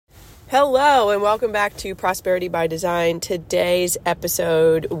Hello and welcome back to Prosperity by Design. Today's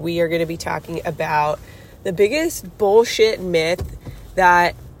episode, we are going to be talking about the biggest bullshit myth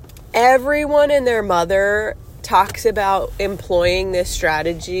that everyone and their mother talks about employing this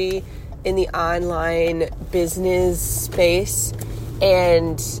strategy in the online business space.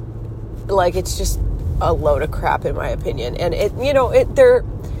 And it's just a load of crap in my opinion. And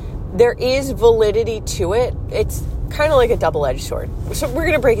there is validity to it. It's kind of like a double-edged sword. So we're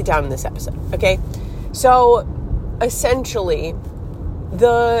going to break it down in this episode, okay? So essentially,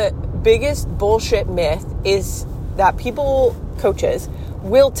 the biggest bullshit myth is that coaches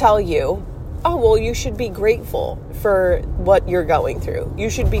will tell you, oh, well, you should be grateful for what you're going through. You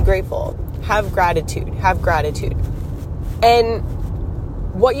should be grateful. Have gratitude. And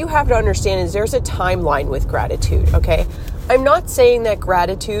what you have to understand is there's a timeline with gratitude, okay? I'm not saying that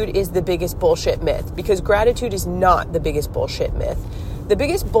gratitude is the biggest bullshit myth, because gratitude is not the biggest bullshit myth. The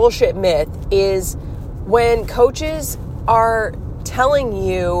biggest bullshit myth is when coaches are telling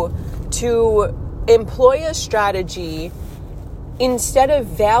you to employ a strategy instead of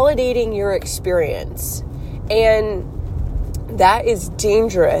validating your experience. And that is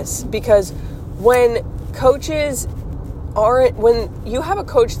dangerous, because when you have a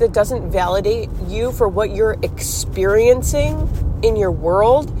coach that doesn't validate you for what you're experiencing in your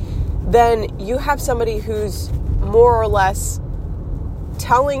world, then you have somebody who's more or less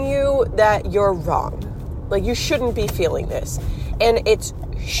telling you that you're wrong. Like, you shouldn't be feeling this. And it's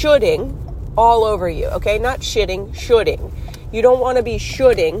shoulding all over you, okay? Not shitting, shoulding. You don't want to be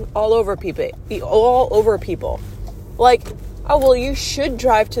shoulding all over people. Like, oh, well, you should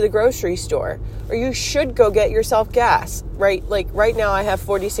drive to the grocery store, or you should go get yourself gas, right? Like right now I have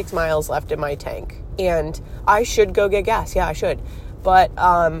 46 miles left in my tank and I should go get gas. Yeah, I should. But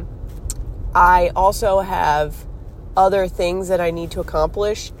I also have other things that I need to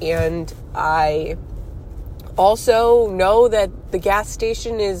accomplish. And I also know that the gas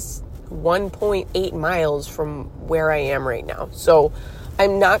station is 1.8 miles from where I am right now. So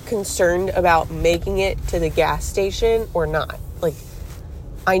I'm not concerned about making it to the gas station or not. Like,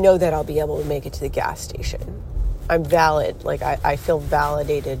 I know that I'll be able to make it to the gas station. I'm valid. Like, I feel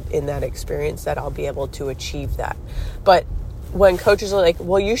validated in that experience that I'll be able to achieve that. But when coaches are like,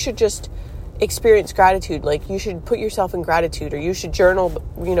 well, you should just experience gratitude. Like, you should put yourself in gratitude, or you should journal,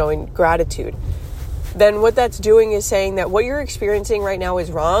 in gratitude. Then what that's doing is saying that what you're experiencing right now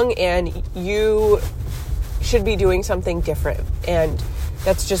is wrong and you should be doing something different. And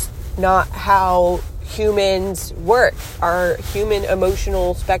that's just not how humans work. Our human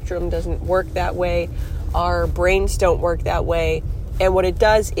emotional spectrum doesn't work that way. Our brains don't work that way. And what it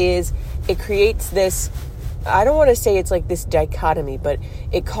does is it creates this, I don't want to say it's like this dichotomy, but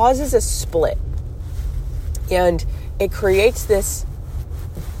it causes a split. And it creates this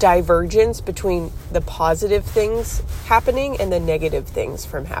divergence between the positive things happening and the negative things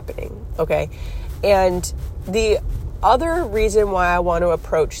from happening, okay? And the other reason why I want to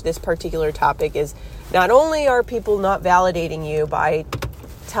approach this particular topic is not only are people not validating you by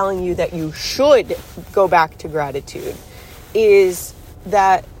telling you that you should go back to gratitude, is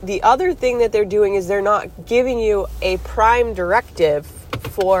that the other thing that they're doing is they're not giving you a prime directive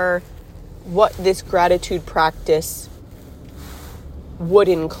for what this gratitude practice would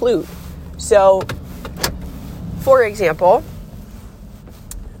include. So, for example,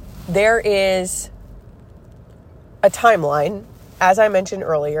 there is a timeline, as I mentioned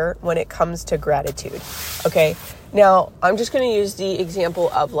earlier, when it comes to gratitude. Okay. Now, I'm just going to use the example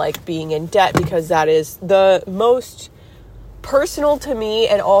of being in debt, because that is the most personal to me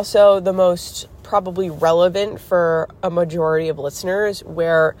and also the most probably relevant for a majority of listeners,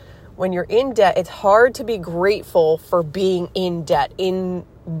 where when you're in debt, it's hard to be grateful for being in debt in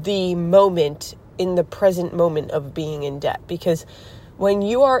the present moment of being in debt. Because when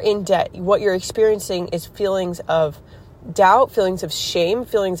you are in debt, what you're experiencing is feelings of doubt, feelings of shame,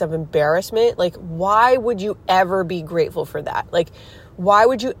 feelings of embarrassment. Like, why would you ever be grateful for that? Like, why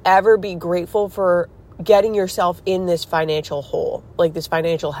would you ever be grateful for getting yourself in this financial hole, like this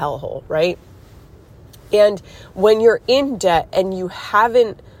financial hellhole, right? And when you're in debt and you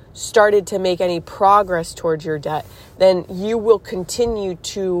haven't started to make any progress towards your debt, then you will continue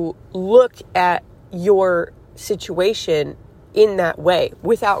to look at your situation in that way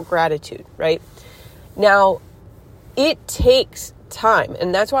without gratitude, right? Now, it takes time,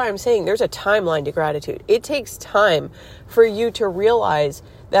 and that's why I'm saying there's a timeline to gratitude. It takes time for you to realize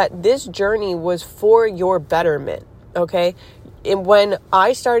that this journey was for your betterment, okay? And when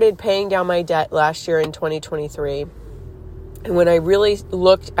I started paying down my debt last year in 2023, And when I really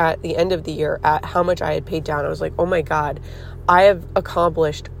looked at the end of the year at how much I had paid down, I was like, oh my God, I have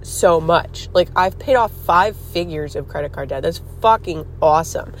accomplished so much. Like, I've paid off 5 figures of credit card debt. That's fucking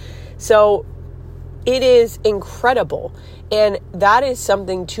awesome. So it is incredible. And that is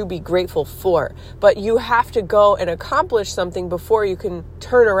something to be grateful for. But you have to go and accomplish something before you can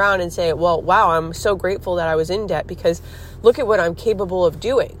turn around and say, well, wow, I'm so grateful that I was in debt because look at what I'm capable of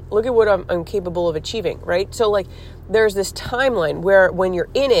doing. Look at what I'm capable of achieving, right? So like there's this timeline where when you're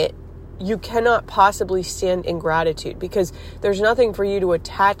in it, you cannot possibly stand in gratitude because there's nothing for you to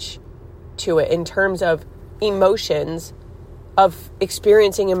attach to it in terms of emotions of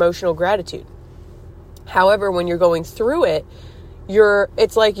experiencing emotional gratitude. However, when you're going through it,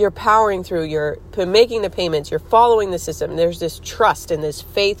 it's like you're powering through, you're making the payments, you're following the system. There's this trust and this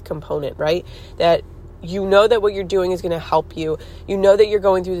faith component, right? That you know that what you're doing is going to help you. You know that you're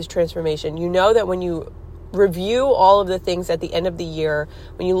going through this transformation. You know that when you review all of the things at the end of the year,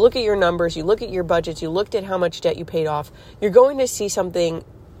 when you look at your numbers, you look at your budgets, you looked at how much debt you paid off, you're going to see something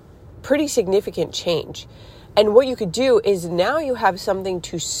pretty significant change. And what you could do is now you have something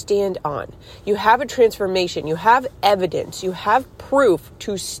to stand on. You have a transformation. You have evidence. You have proof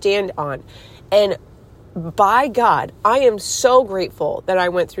to stand on. And by God, I am so grateful that I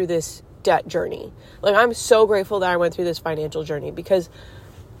went through this debt journey. Like, I'm so grateful that I went through this financial journey because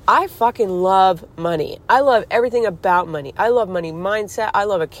I fucking love money. I love everything about money. I love money mindset. I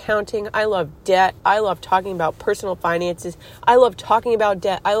love accounting. I love debt. I love talking about personal finances. I love talking about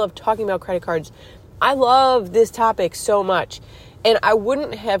debt. I love talking about credit cards. I love this topic so much. And I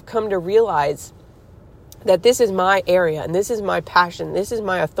wouldn't have come to realize that this is my area and this is my passion. This is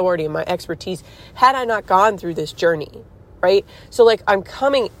my authority and my expertise had I not gone through this journey, right? So like I'm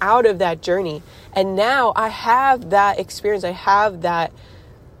coming out of that journey and now I have that experience. I have that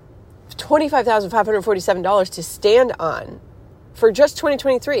 $25,547 to stand on for just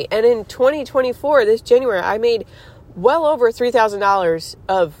 2023. And in 2024, this January, I made well over $3,000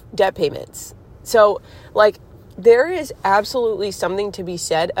 of debt payments. So like there is absolutely something to be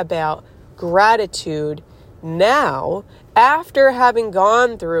said about gratitude now after having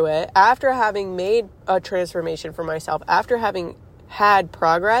gone through it, after having made a transformation for myself, after having had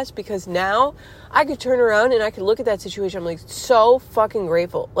progress, because now I could turn around and I could look at that situation. I'm like so fucking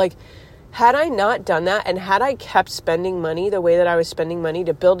grateful. Like had I not done that and had I kept spending money the way that I was spending money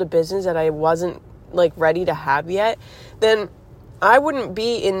to build a business that I wasn't like ready to have yet, then I wouldn't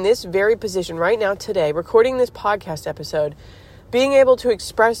be in this very position right now today, recording this podcast episode, being able to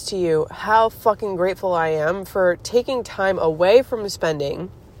express to you how fucking grateful I am for taking time away from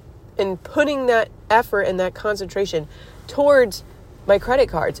spending and putting that effort and that concentration towards my credit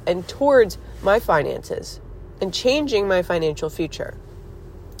cards and towards my finances and changing my financial future.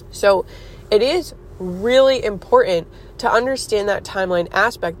 So it is really important to understand that timeline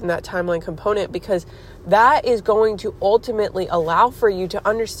aspect and that timeline component because that is going to ultimately allow for you to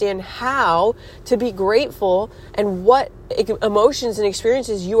understand how to be grateful and what emotions and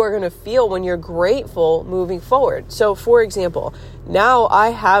experiences you are going to feel when you're grateful moving forward. So for example, now I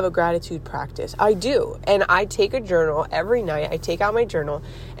have a gratitude practice. I do. And I take a journal every night. I take out my journal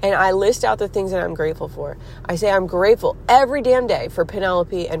and I list out the things that I'm grateful for. I say I'm grateful every damn day for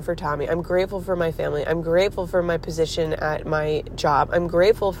Penelope and for Tommy. I'm grateful for my family. I'm grateful for my position at my job. I'm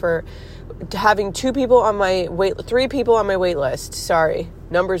grateful for having 3 people on my wait list. Sorry,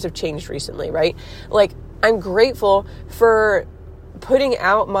 numbers have changed recently, right? Like, I'm grateful for putting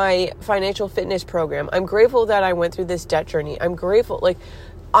out my financial fitness program. I'm grateful that I went through this debt journey. I'm grateful. Like,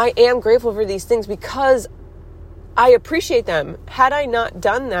 I am grateful for these things because I appreciate them. Had I not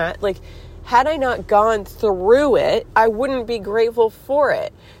done that, like, had I not gone through it, I wouldn't be grateful for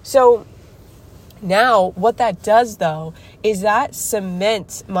it. So now, what that does, though, is that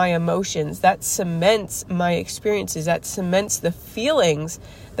cements my emotions, that cements my experiences, that cements the feelings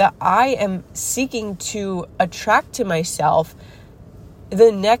that I am seeking to attract to myself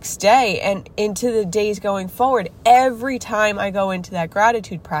the next day and into the days going forward every time I go into that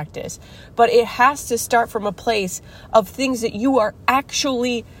gratitude practice. But it has to start from a place of things that you are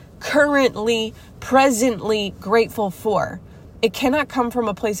actually currently, presently grateful for. It cannot come from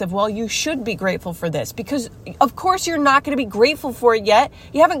a place of, well, you should be grateful for this, because of course you're not going to be grateful for it yet.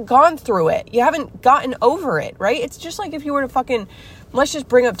 You haven't gone through it. You haven't gotten over it, right? It's just like if you were to let's just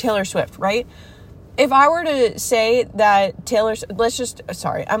bring up Taylor Swift, right? If I were to say that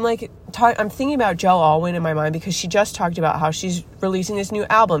I'm thinking about Joe Alwyn in my mind because she just talked about how she's releasing this new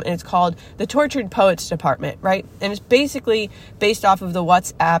album and it's called The Tortured Poets Department, right? And it's basically based off of the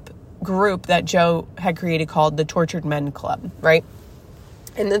WhatsApp group that Joe had created called the Tortured Men Club, right?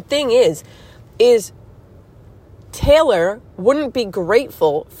 And the thing is Taylor wouldn't be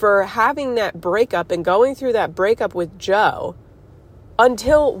grateful for having that breakup and going through that breakup with Joe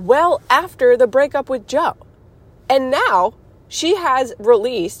until well after the breakup with Joe. And now she has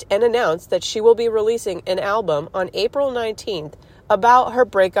released and announced that she will be releasing an album on April 19th about her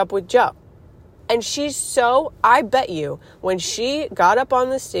breakup with Joe. And I bet you, when she got up on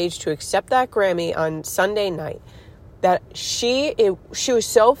the stage to accept that Grammy on Sunday night, that she was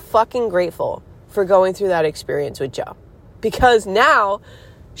so fucking grateful for going through that experience with Joe. Because now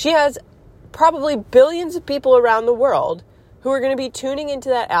she has probably billions of people around the world who are going to be tuning into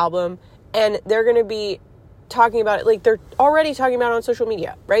that album, and they're going to be talking about it like they're already talking about it on social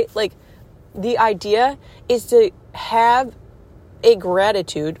media, right? Like, the idea is to have a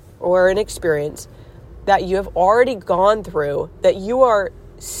gratitude or an experience that you have already gone through, that you are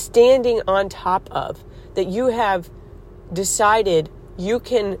standing on top of, that you have decided you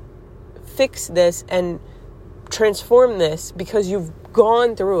can fix this and transform this because you've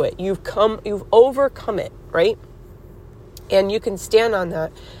gone through it. You've overcome it, right? And you can stand on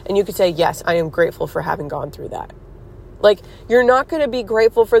that and you can say, yes, I am grateful for having gone through that. Like, you're not going to be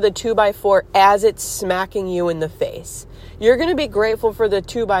grateful for the 2x4 as it's smacking you in the face. You're going to be grateful for the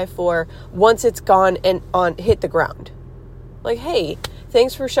 2x4 once it's gone and hit the ground. Like, hey,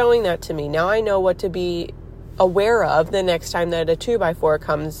 thanks for showing that to me. Now I know what to be aware of the next time that a 2x4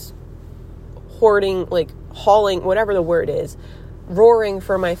 comes hauling, whatever the word is, roaring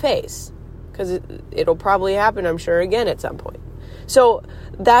for my face. Because it'll probably happen, I'm sure, again at some point. So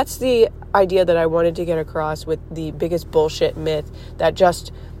that's the idea that I wanted to get across with the biggest bullshit myth that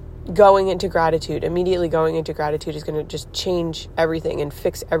just immediately going into gratitude is going to just change everything and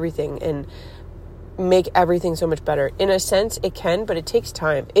fix everything and make everything so much better. In a sense, it can, but it takes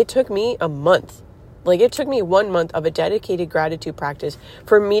time. It took me a month. It took me 1 month of a dedicated gratitude practice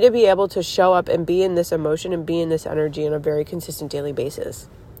for me to be able to show up and be in this emotion and be in this energy on a very consistent daily basis.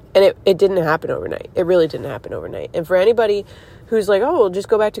 And it didn't happen overnight. It really didn't happen overnight. And for anybody who's like, oh, well, just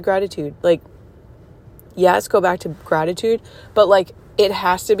go back to gratitude. Yes, go back to gratitude. But it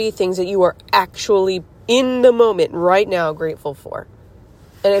has to be things that you are actually in the moment right now grateful for.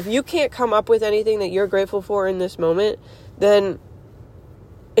 And if you can't come up with anything that you're grateful for in this moment, then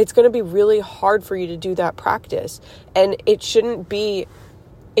it's going to be really hard for you to do that practice. And it shouldn't be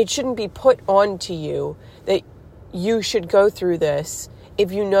put onto you that you should go through this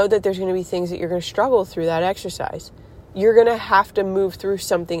if you know that there's going to be things that you're going to struggle through that exercise. You're going to have to move through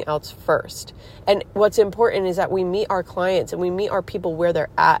something else first. And what's important is that we meet our clients and we meet our people where they're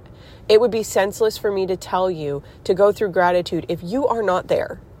at. It would be senseless for me to tell you to go through gratitude if you are not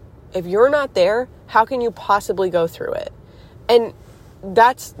there. If you're not there, how can you possibly go through it? And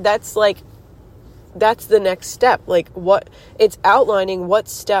that's the next step. What it's outlining what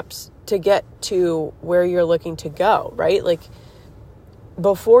steps to get to where you're looking to go, right?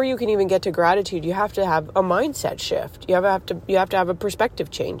 Before you can even get to gratitude, you have to have a mindset shift. You have to have a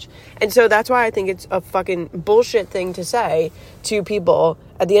perspective change. And so that's why I think it's a fucking bullshit thing to say to people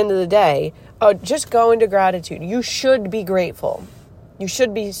at the end of the day, oh, just go into gratitude. You should be grateful. You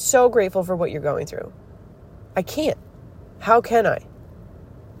should be so grateful for what you're going through. I can't. How can I?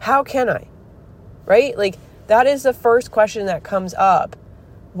 How can I? Right? That is the first question that comes up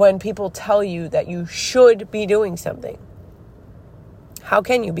when people tell you that you should be doing something. How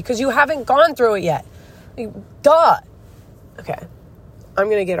can you? Because you haven't gone through it yet. Duh. Okay. I'm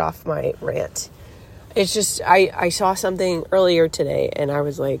going to get off my rant. It's just, I saw something earlier today and I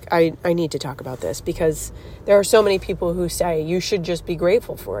was like, I need to talk about this because there are so many people who say you should just be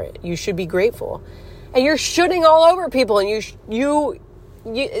grateful for it. You should be grateful. And you're shooting all over people and you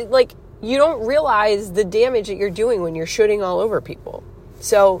don't realize the damage that you're doing when you're shooting all over people.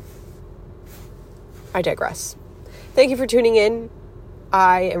 So I digress. Thank you for tuning in.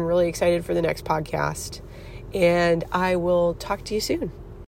 I am really excited for the next podcast, and I will talk to you soon.